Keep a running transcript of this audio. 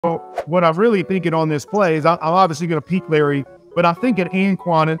what I'm really thinking on this play is I'm obviously going to peek Larry, but I'm thinking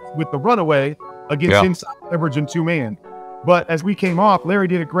Anquan with the runaway against inside leverage and two-man. But as we came off, Larry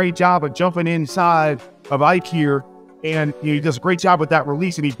did a great job of jumping inside of Ike here, and he does a great job with that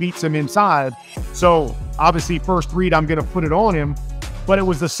release, and he beats him inside. So obviously first read, I'm going to put it on him. But it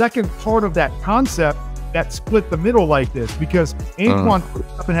was the second part of that concept that split the middle like this, because Anquan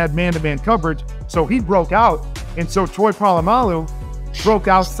up and had man-to-man coverage, so he broke out. And so Troy Polamalu broke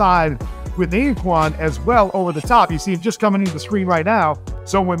outside with Anquan as well over the top. You see him just coming into the screen right now.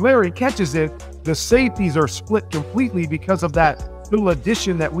 So when Larry catches it, the safeties are split completely because of that little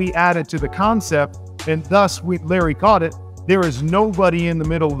addition that we added to the concept. And thus, when Larry caught it, there is nobody in the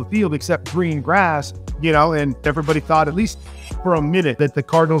middle of the field except green grass, you know, and everybody thought, at least for a minute, that the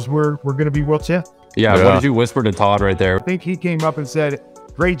Cardinals were going to be world champs. Yeah, what did you whisper to Todd right there? I think he came up and said,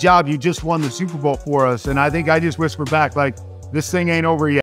 "Great job, you just won the Super Bowl for us." And I think I just whispered back, like, this thing ain't over yet.